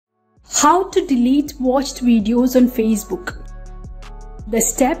How to delete watched videos on Facebook. The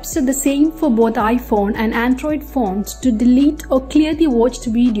steps are the same for both iPhone and Android phones to delete or clear the watched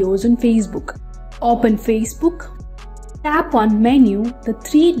videos on Facebook. Open Facebook. Tap on Menu, the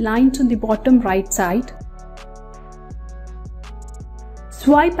three lines on the bottom right side.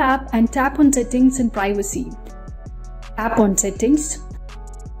 Swipe up and tap on Settings and Privacy. Tap on Settings.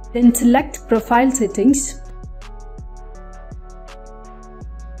 Then select Profile Settings.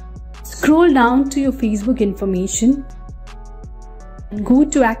 Scroll down to your Facebook information and go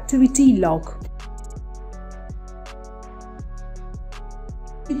to Activity Log.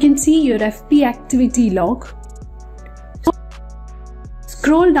 You can see your FB Activity Log.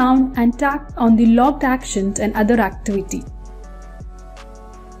 Scroll down and tap on the Logged Actions and Other Activity.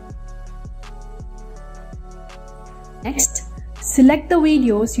 Next, select the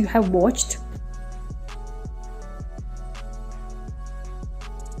videos you have watched.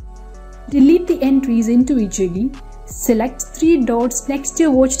 Delete the entries individually. Select three dots next to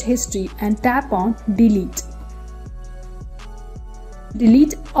your watched history and tap on Delete.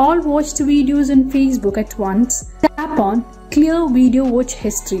 Delete all watched videos on Facebook at once. Tap on Clear Video Watch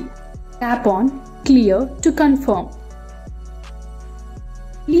History. Tap on Clear to confirm.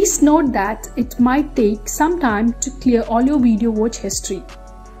 Please note that it might take some time to clear all your video watch history.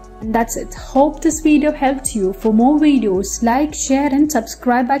 And that's it. Hope this video helped you. For more videos, like, share and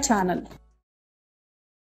subscribe our channel.